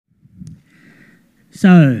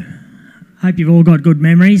So, hope you've all got good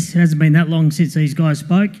memories. It hasn't been that long since these guys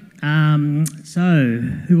spoke. So,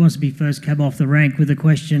 who wants to be first cab off the rank with a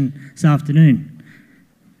question this afternoon?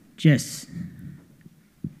 Jess.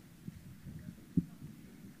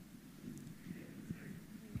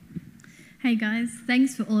 Hey guys,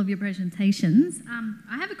 thanks for all of your presentations.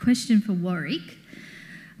 I have a question for Warwick.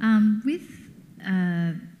 With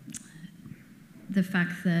the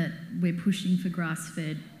fact that we're pushing for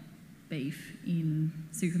grass-fed beef in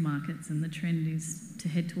supermarkets and the trend is to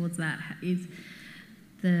head towards that,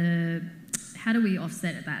 how do we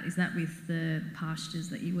offset that? Is that with the pastures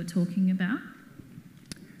that you were talking about?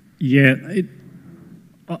 Yeah,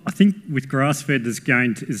 I think with grass-fed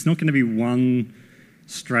it's not going to be one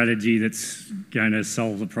strategy that's going to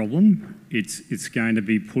solve the problem. It's going to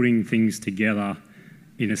be putting things together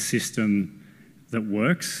in a system that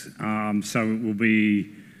works. So it will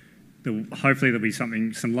be, hopefully there'll be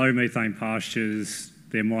some low methane pastures.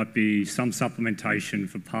 There might be some supplementation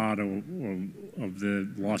for part of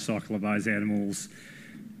the life cycle of those animals.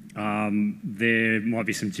 There might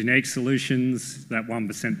be some genetic solutions. That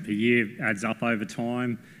 1% per year adds up over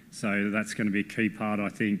time. So that's going to be a key part, I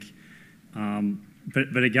think.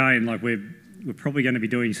 But again, like we're probably going to be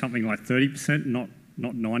doing something like 30%, not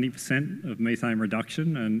 90% of methane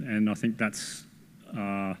reduction, and I think that's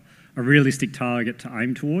a realistic target to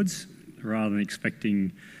aim towards, rather than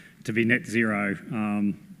expecting to be net zero.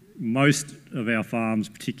 Most of our farms,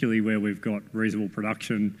 particularly where we've got reasonable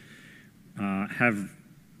production,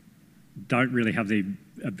 don't really have the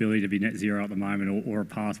ability to be net zero at the moment, or a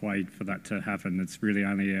pathway for that to happen. It's really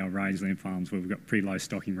only our rangeland farms where we've got pretty low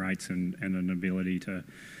stocking rates and an ability to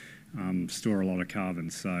store a lot of carbon.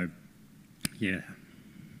 So, yeah.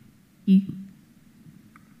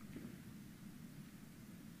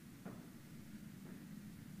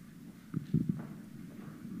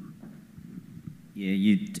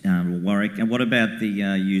 Yeah, Warwick. And what about the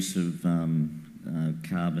use of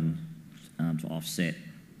carbon to offset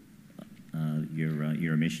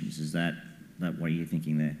your emissions? Is that what you're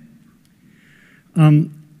thinking there?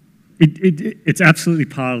 It's absolutely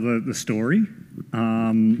part of the story,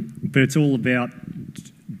 but it's all about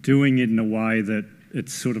doing it in a way that it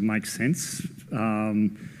sort of makes sense.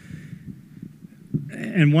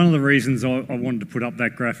 And one of the reasons I wanted to put up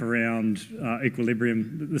that graph around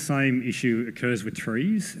equilibrium, the same issue occurs with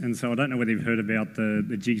trees. And so I don't know whether you've heard about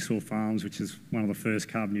the Jigsaw Farms, which is one of the first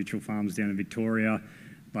carbon neutral farms down in Victoria.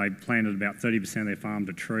 They planted about 30% of their farm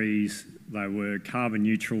to trees. They were carbon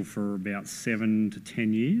neutral for about 7 to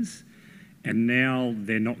 10 years. And now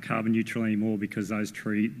they're not carbon neutral anymore because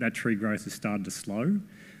that tree growth has started to slow.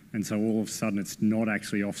 And so all of a sudden it's not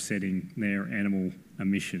actually offsetting their animal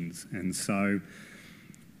emissions. And so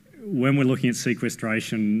when we're looking at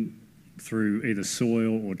sequestration through either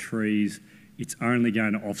soil or trees, it's only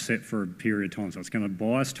going to offset for a period of time. So it's going to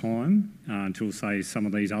buy us time until, say, some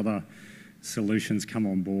of these other solutions come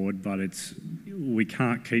on board, but we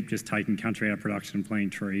can't keep just taking country out of production and planting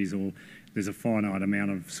trees, or there's a finite amount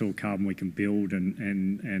of soil carbon we can build,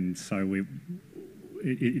 and so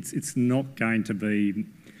it's not going to be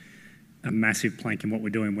a massive plank in what we're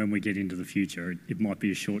doing when we get into the future. It might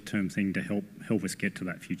be a short-term thing to help us get to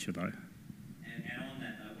that future, though. And on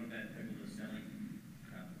that, what about people that are selling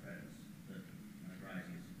carbon credits that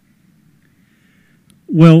graziers?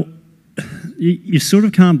 Well, you sort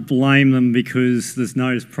of can't blame them because there's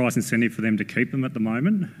no price incentive for them to keep them at the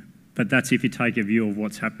moment, but that's if you take a view of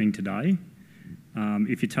what's happening today.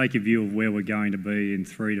 If you take a view of where we're going to be in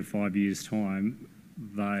 3 to 5 years' time,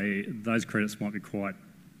 those credits might be quite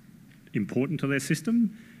important to their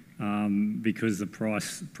system because the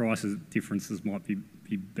price differences might be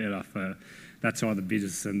better for that side of the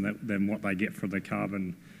business than what they get for the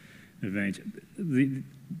carbon advantage.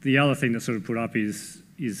 The other thing that's sort of put up is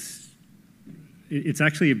it's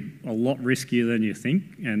actually a lot riskier than you think,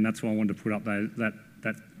 and that's why I wanted to put up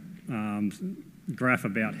that graph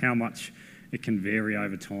about how much it can vary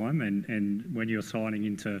over time, and when you're signing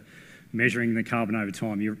into measuring the carbon over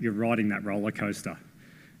time, you're riding that roller coaster.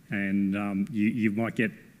 And you might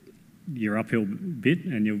get your uphill bit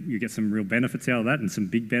and you get some real benefits out of that and some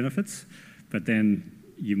big benefits, but then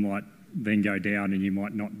you might then go down and you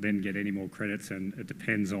might not then get any more credits, and it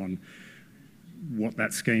depends on what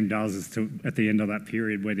that scheme does as to, at the end of that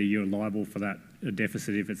period, whether you're liable for that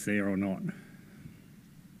deficit if it's there or not.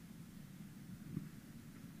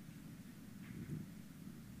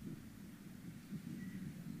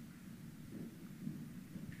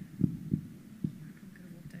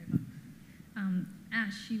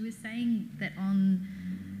 Ash, you were saying that on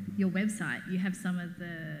your website you have some of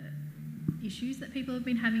the issues that people have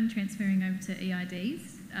been having transferring over to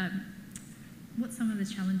EIDs. What's some of the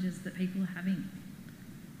challenges that people are having?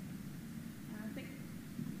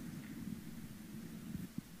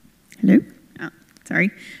 Hello? Oh, sorry.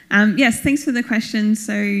 Yes, thanks for the question.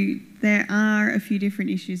 So there are a few different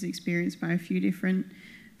issues experienced by a few different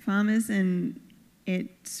farmers, and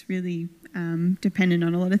it's really dependent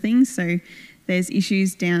on a lot of things. So there's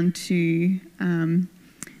issues down to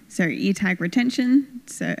ear tag retention.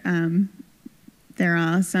 So there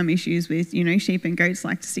are some issues with, sheep and goats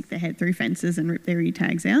like to stick their head through fences and rip their ear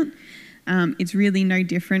tags out. It's really no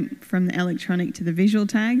different from the electronic to the visual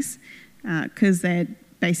tags because they're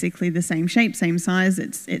basically the same shape, same size.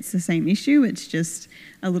 It's the same issue. It's just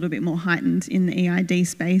a little bit more heightened in the EID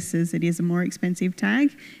space as it is a more expensive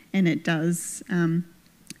tag, and it does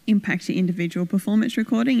impact your individual performance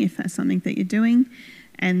recording if that's something that you're doing.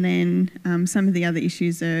 And then some of the other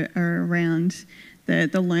issues are around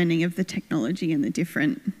the learning of the technology and the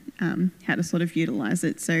different, how to sort of utilise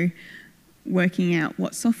it. So working out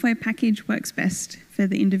what software package works best for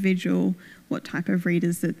the individual, what type of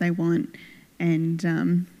readers that they want,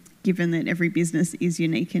 and given that every business is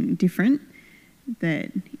unique and different,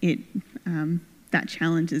 that that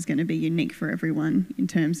challenge is going to be unique for everyone in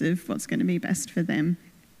terms of what's going to be best for them.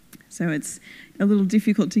 So it's a little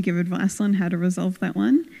difficult to give advice on how to resolve that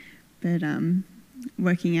one, but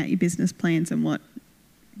working out your business plans and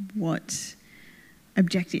what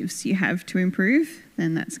objectives you have to improve,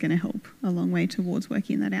 then that's going to help a long way towards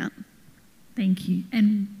working that out. Thank you.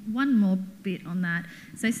 And one more bit on that.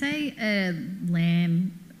 So say a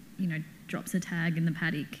lamb, drops a tag in the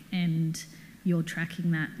paddock and you're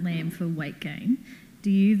tracking that lamb for weight gain.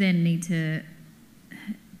 Do you then need to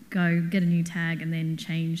go get a new tag and then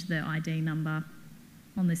change the ID number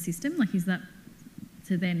on the system? Like, is that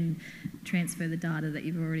to then transfer the data that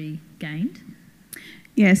you've already gained?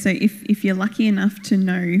 Yeah, so if you're lucky enough to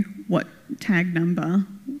know what tag number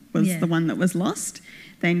was the one that was lost,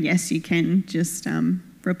 then yes, you can just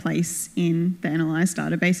replace in the analysed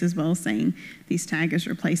database as well, saying this tag is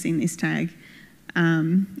replacing this tag,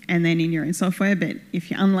 and then in your own software. But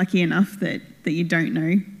if you're unlucky enough that you don't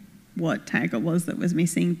know what tag it was that was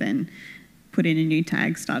missing, then put in a new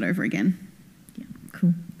tag, start over again. Yeah,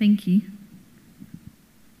 cool. Thank you.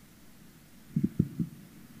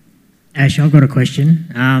 Ash, I've got a question.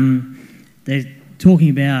 They're talking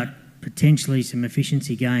about potentially some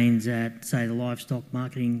efficiency gains at, say, the Livestock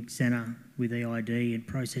Marketing Centre with EID and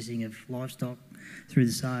processing of livestock through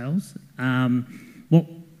the sales.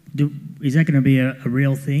 Is that going to be a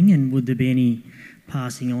real thing, and would there be any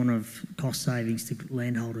passing on of cost savings to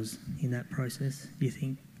landholders in that process, do you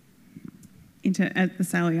think? At the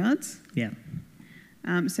sale yards? Yeah.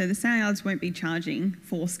 So the sale yards won't be charging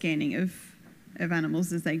for scanning of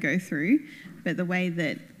animals as they go through, but the way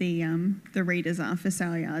that the readers are for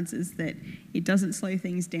sale yards is that it doesn't slow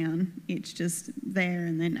things down. It's just there,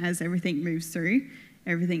 and then as everything moves through,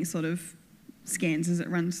 everything sort of scans as it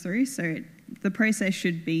runs through. So the process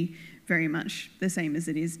should be very much the same as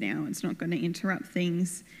it is now. It's not going to interrupt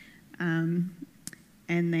things. And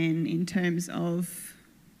then in terms of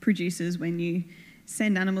producers, when you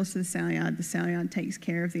send animals to the sale yard takes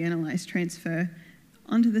care of the analysed transfer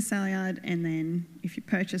onto the sale yard, and then if you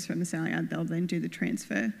purchase from the sale yard, they'll then do the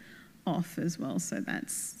transfer off as well. So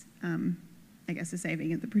that's, I guess, a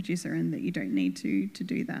saving at the producer end that you don't need to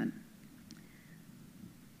do that.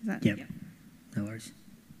 Is that? Yep. No worries.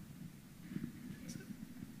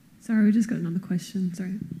 Sorry, we just got another question.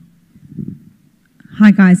 Sorry.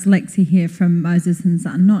 Hi guys, Lexi here from Moses and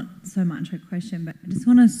Son. Not so much a question, but I just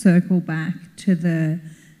want to circle back to the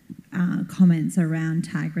comments around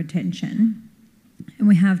tag retention. And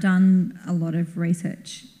we have done a lot of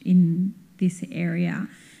research in this area,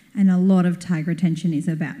 and a lot of tag retention is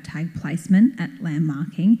about tag placement at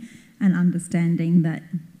landmarking and understanding that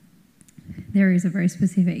there is a very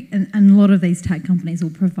specific, and a lot of these tag companies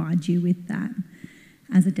will provide you with that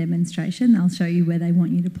as a demonstration. They'll show you where they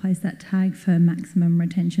want you to place that tag for maximum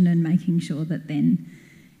retention, and making sure that then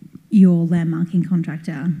your landmarking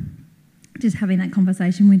contractor, just having that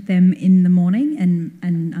conversation with them in the morning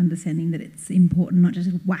and understanding that it's important not just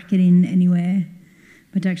to whack it in anywhere,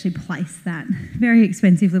 but to actually place that very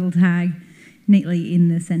expensive little tag neatly in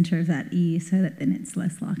the centre of that ear so that then it's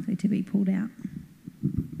less likely to be pulled out.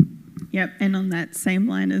 Yep, and on that same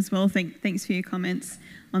line as well, thanks for your comments.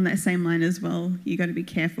 On that same line as well, you've got to be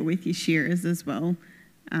careful with your shearers as well,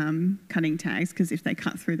 cutting tags, because if they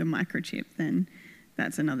cut through the microchip, then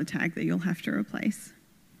that's another tag that you'll have to replace.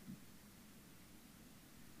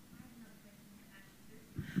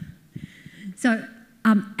 So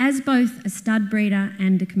as both a stud breeder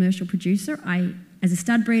and a commercial producer, as a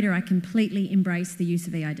stud breeder, I completely embrace the use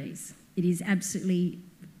of EIDs. It is absolutely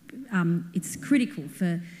it's critical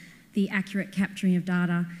for the accurate capturing of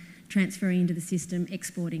data, transferring into the system,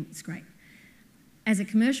 exporting. It's great. As a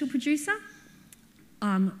commercial producer,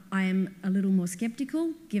 I am a little more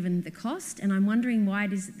sceptical given the cost, and I'm wondering why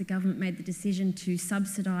it is that the government made the decision to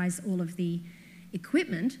subsidise all of the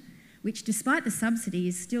equipment, which, despite the subsidy,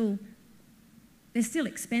 is still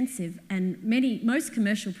expensive, and most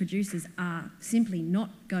commercial producers are simply not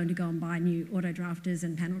going to go and buy new auto drafters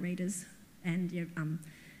and panel readers and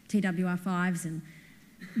TWR5s, and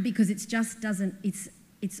because it's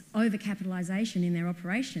overcapitalisation in their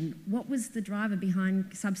operation. What was the driver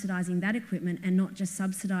behind subsidising that equipment and not just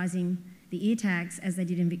subsidising the ear tags as they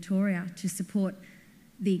did in Victoria to support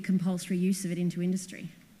the compulsory use of it into industry?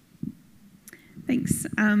 Thanks.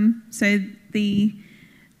 So the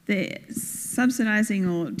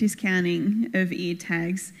subsidising or discounting of ear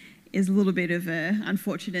tags is a little bit of an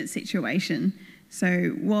unfortunate situation. So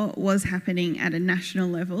what was happening at a national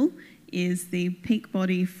level is the peak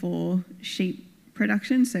body for sheep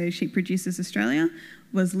production, so Sheep Producers Australia,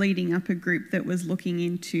 was leading up a group that was looking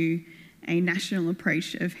into a national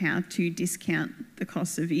approach of how to discount the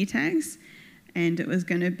cost of ear tags, and it was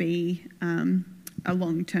going to be a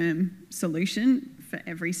long-term solution for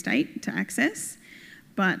every state to access.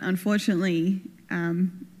 But unfortunately,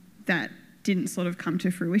 that didn't sort of come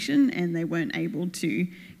to fruition, and they weren't able to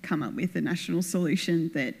come up with a national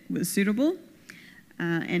solution that was suitable.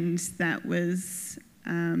 And that was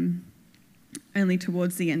only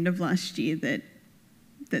towards the end of last year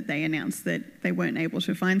that they announced that they weren't able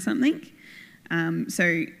to find something.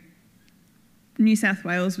 So New South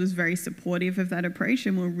Wales was very supportive of that approach,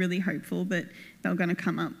 and we're really hopeful that they're going to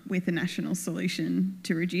come up with a national solution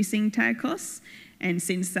to reducing tag costs. And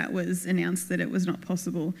since that was announced that it was not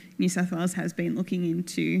possible, New South Wales has been looking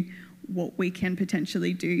into what we can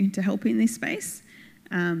potentially do to help in this space.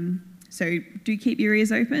 So do keep your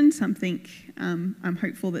ears open. I'm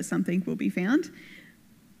hopeful that something will be found.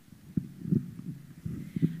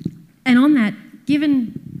 And on that,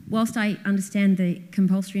 whilst I understand the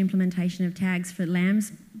compulsory implementation of tags for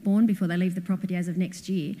lambs born before they leave the property as of next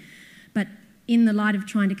year, but in the light of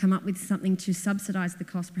trying to come up with something to subsidise the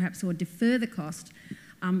cost perhaps or defer the cost,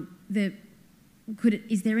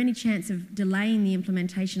 is there any chance of delaying the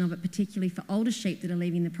implementation of it, particularly for older sheep that are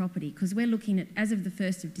leaving the property? Because we're looking at, as of the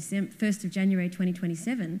 1st of January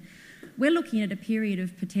 2027, we're looking at a period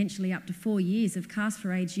of potentially up to 4 years of calves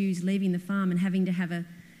for age ewes leaving the farm and having to have a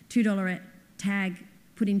 $2 tag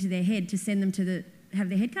put into their head to send them to have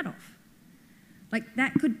their head cut off. Like,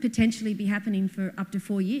 that could potentially be happening for up to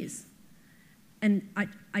 4 years. And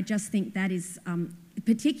I just think that is,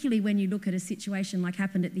 particularly when you look at a situation like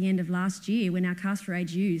happened at the end of last year when our calves for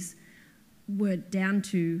age ewes were down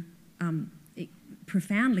to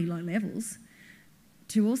profoundly low levels,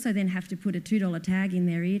 to also then have to put a $2 tag in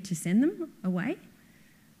their ear to send them away,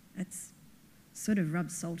 that's sort of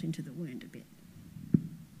rubs salt into the wound a bit.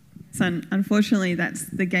 So unfortunately, that's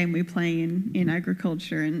the game we play in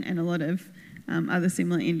agriculture and a lot of other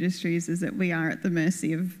similar industries, is that we are at the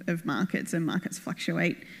mercy of markets, and markets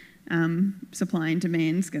fluctuate. Supply and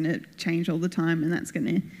demand is going to change all the time, and that's going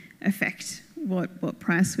to affect what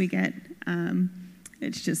price we get.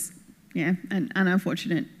 It's just, an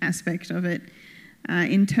unfortunate aspect of it.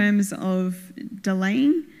 In terms of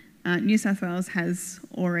delaying, New South Wales has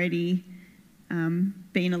already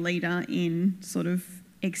been a leader in sort of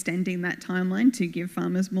extending that timeline to give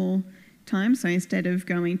farmers more time. So instead of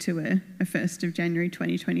going to a 1st of January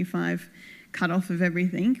 2025 cut-off of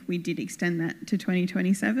everything, we did extend that to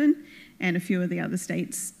 2027, and a few of the other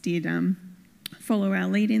states did follow our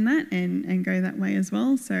lead in that and go that way as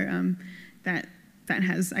well. So that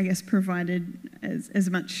has, I guess, provided as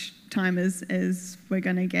much time as we're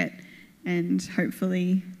going to get, and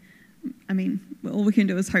hopefully, I mean, all we can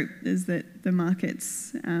do is hope is that the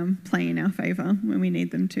markets play in our favour when we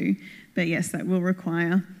need them to. But yes, that will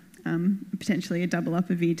require potentially a double up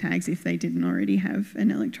of ear tags if they didn't already have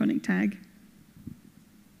an electronic tag.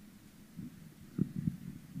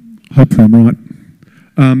 Hopefully I'm right.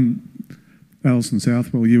 Alison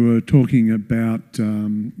Southwell, you were talking about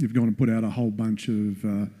you've gone and put out a whole bunch of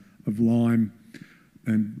lime,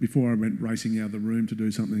 and before I went racing out of the room to do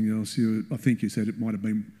something else, I think you said it might have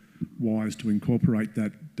been wise to incorporate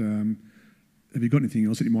that. Have you got anything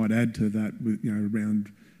else that you might add to that with,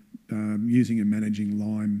 around using and managing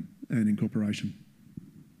lime and incorporation?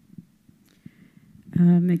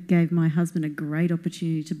 It gave my husband a great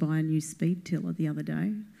opportunity to buy a new speed tiller the other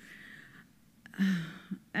day.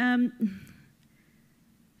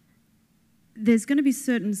 There's going to be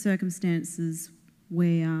certain circumstances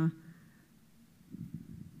where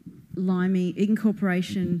limey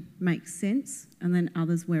incorporation makes sense, and then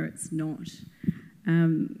others where it's not.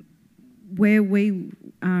 Where we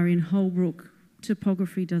are in Holbrook,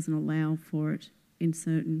 topography doesn't allow for it in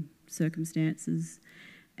certain circumstances,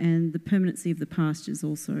 and the permanency of the pastures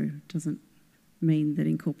also doesn't mean that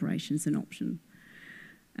incorporation is an option.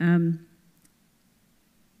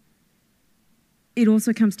 It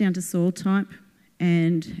also comes down to soil type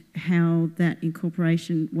and how that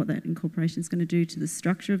incorporation, what that incorporation is going to do to the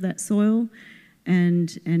structure of that soil,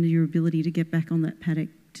 and your ability to get back on that paddock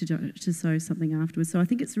to sow something afterwards. So I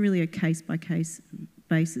think it's really a case-by-case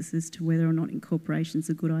basis as to whether or not incorporation is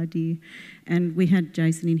a good idea. And we had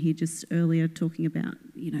Jason in here just earlier talking about,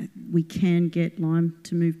 we can get lime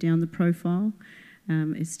to move down the profile.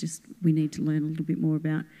 It's just we need to learn a little bit more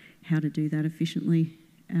about how to do that efficiently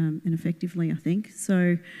and effectively, I think.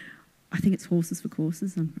 So I think it's horses for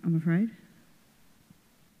courses, I'm afraid.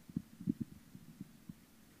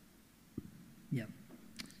 Yep.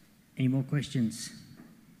 Any more questions?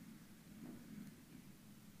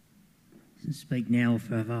 Speak now or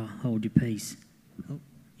forever hold your peace. Oh,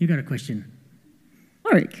 you got a question?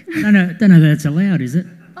 Warwick. Don't know that it's allowed, is it?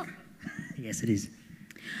 Oh. Yes, it is.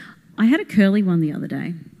 I had a curly one the other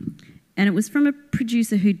day, and it was from a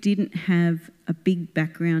producer who didn't have a big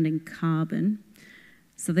background in carbon.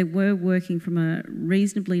 So they were working from a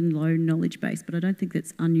reasonably low knowledge base, but I don't think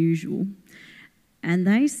that's unusual. And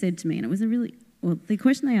they said to me, and it was the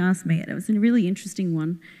question they asked me, and it was a really interesting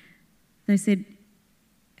one. They said,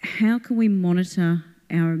 how can we monitor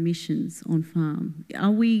our emissions on farm? Are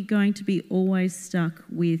we going to be always stuck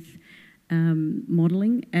with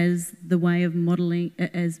modelling as the way of modelling,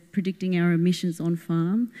 as predicting our emissions on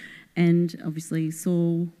farm, and obviously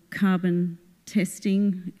soil carbon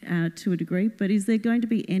testing to a degree, but is there going to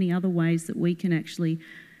be any other ways that we can actually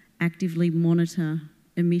actively monitor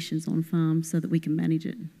emissions on farm so that we can manage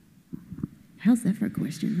it? How's that for a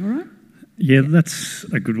question, all right? Yeah, that's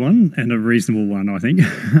a good one and a reasonable one, I think.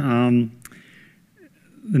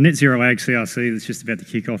 The Net Zero Ag CRC that's just about to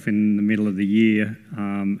kick off in the middle of the year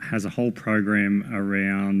has a whole program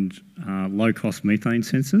around low-cost methane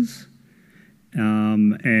sensors.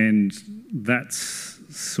 And that's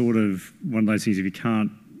sort of one of those things, if you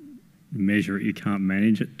can't measure it, you can't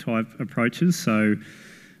manage it type approaches. So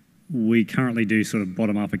we currently do sort of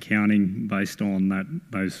bottom-up accounting based on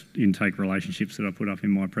those intake relationships that I put up in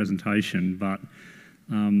my presentation, but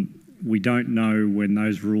we don't know when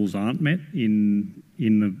those rules aren't met in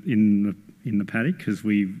the paddock, because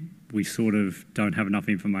we sort of don't have enough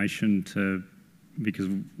information because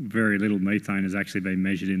very little methane has actually been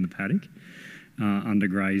measured in the paddock under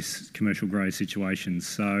commercial graze situations.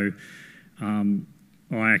 So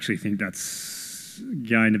I actually think that's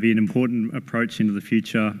going to be an important approach into the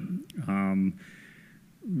future.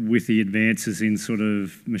 With the advances in sort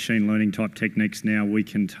of machine learning type techniques now, we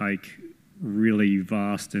can take really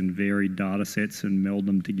vast and varied data sets and meld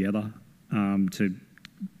them together to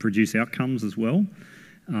produce outcomes as well.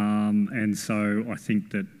 And so I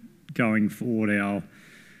think that going forward, our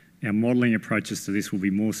modelling approaches to this will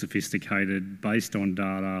be more sophisticated, based on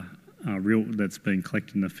data that's been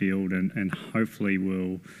collected in the field, and hopefully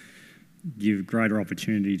will give greater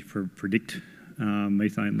opportunity to predict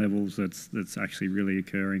methane levels that's actually really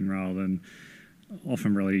occurring, rather than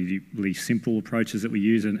often relatively simple approaches that we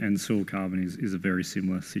use, and soil carbon is a very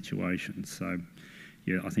similar situation. So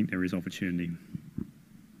yeah, I think there is opportunity.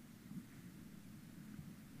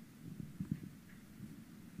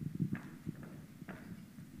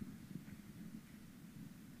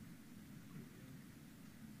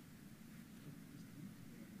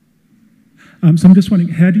 So I'm just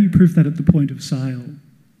wondering, how do you prove that at the point of sale?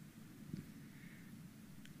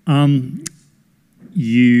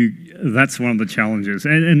 That's one of the challenges,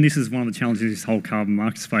 and this is one of the challenges in this whole carbon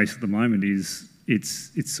market space at the moment. Is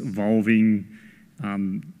it's evolving.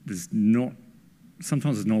 Sometimes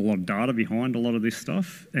there's not a lot of data behind a lot of this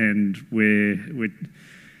stuff, and we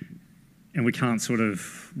can't sort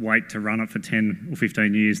of wait to run it for 10 or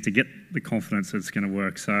 15 years to get the confidence that it's going to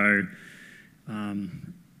work. So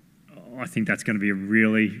I think that's going to be a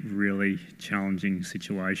really, really challenging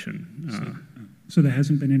situation. So there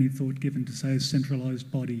hasn't been any thought given to, say, a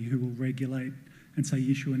centralised body who will regulate and, say,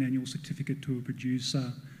 issue an annual certificate to a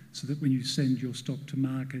producer, so that when you send your stock to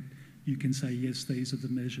market, you can say, yes, these are the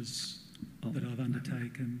measures that I've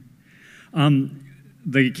undertaken?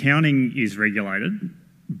 The accounting is regulated,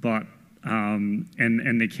 but and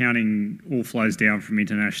the accounting all flows down from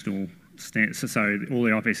international standards. So all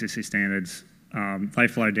the IPCC standards, they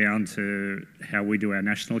flow down to how we do our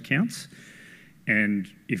national accounts.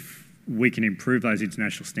 And if we can improve those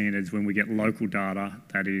international standards when we get local data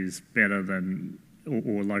that is better than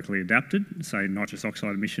or locally adapted. So nitrous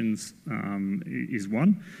oxide emissions is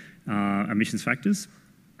one, emissions factors.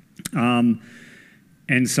 And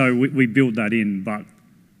so we build that in, but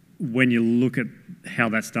when you look at how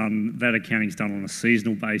that's done, that accounting's done on a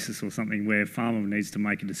seasonal basis or something where a farmer needs to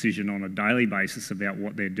make a decision on a daily basis about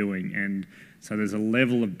what they're doing. And so there's a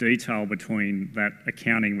level of detail between that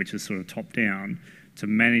accounting, which is sort of top down, to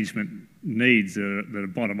management needs that are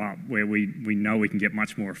bottom up, where we know we can get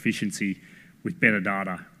much more efficiency with better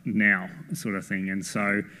data now, sort of thing. And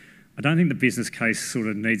so I don't think the business case sort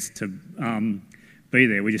of needs to be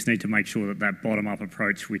there. We just need to make sure that that bottom-up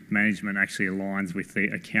approach with management actually aligns with the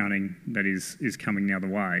accounting that is coming the other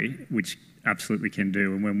way, which absolutely can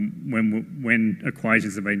do. And when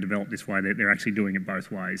equations have been developed this way, they're actually doing it both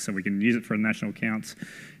ways. So we can use it for national accounts,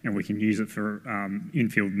 and we can use it for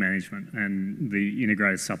in-field management. And the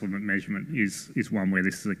integrated supplement measurement is one where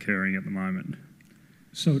this is occurring at the moment.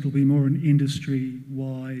 So it'll be more an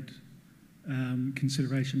industry-wide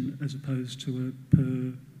consideration as opposed to a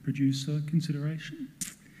per producer consideration?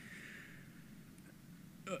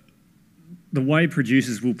 The way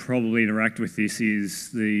producers will probably interact with this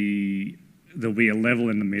is there'll be a level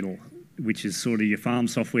in the middle, which is sort of your farm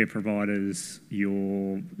software providers,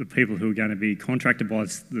 the people who are going to be contracted by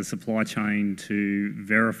the supply chain to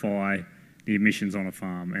verify the emissions on a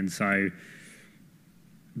farm. And so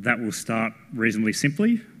that will start reasonably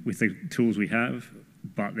simply with the tools we have,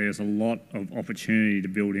 but there's a lot of opportunity to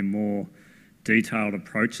build in more detailed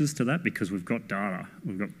approaches to that because we've got data.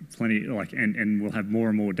 We've got plenty, and we'll have more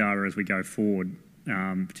and more data as we go forward,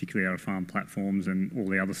 particularly out of farm platforms and all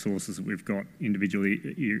the other sources that we've got, individually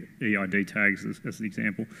EID tags as an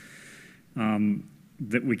example,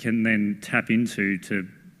 that we can then tap into to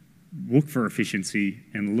look for efficiency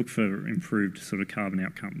and look for improved sort of carbon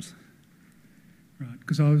outcomes. Right,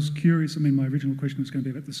 because I was curious, my original question was going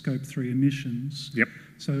to be about the Scope 3 emissions. Yep.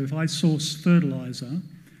 So if I source fertiliser,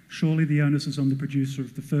 surely the onus is on the producer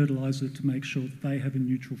of the fertiliser to make sure that they have a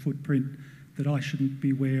neutral footprint, that I shouldn't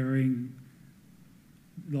be wearing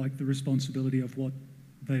the responsibility of what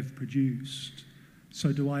they've produced.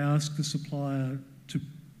 So do I ask the supplier to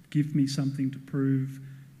give me something to prove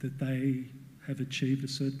that they have achieved a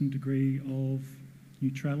certain degree of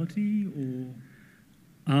neutrality,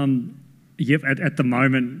 or? Yep, at the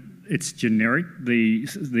moment it's generic. The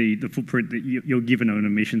footprint that you're given an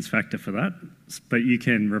emissions factor for that, but you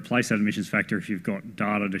can replace that emissions factor if you've got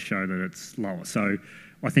data to show that it's lower. So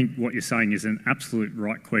I think what you're saying is an absolute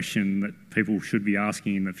right question that people should be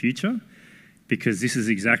asking in the future, because this is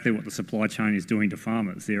exactly what the supply chain is doing to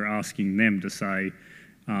farmers. They're asking them to say,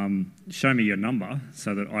 show me your number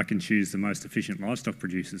so that I can choose the most efficient livestock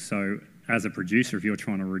producers. So as a producer, if you're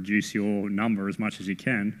trying to reduce your number as much as you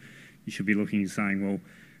can, you should be looking and saying, well,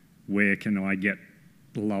 where can I get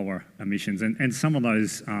lower emissions? And some of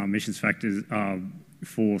those emissions factors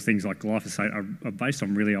for things like glyphosate are based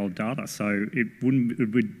on really old data. So it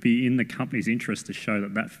would be in the company's interest to show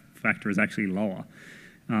that that factor is actually lower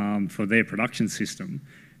for their production system,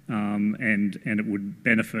 and it would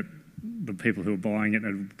benefit the people who are buying it, and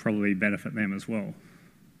it would probably benefit them as well.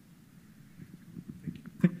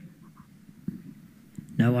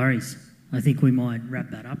 No worries. I think we might wrap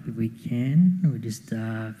that up if we can. We're just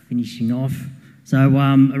finishing off. So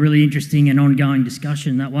a really interesting and ongoing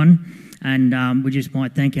discussion, that one. And we just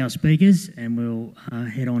might thank our speakers, and we'll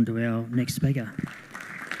head on to our next speaker.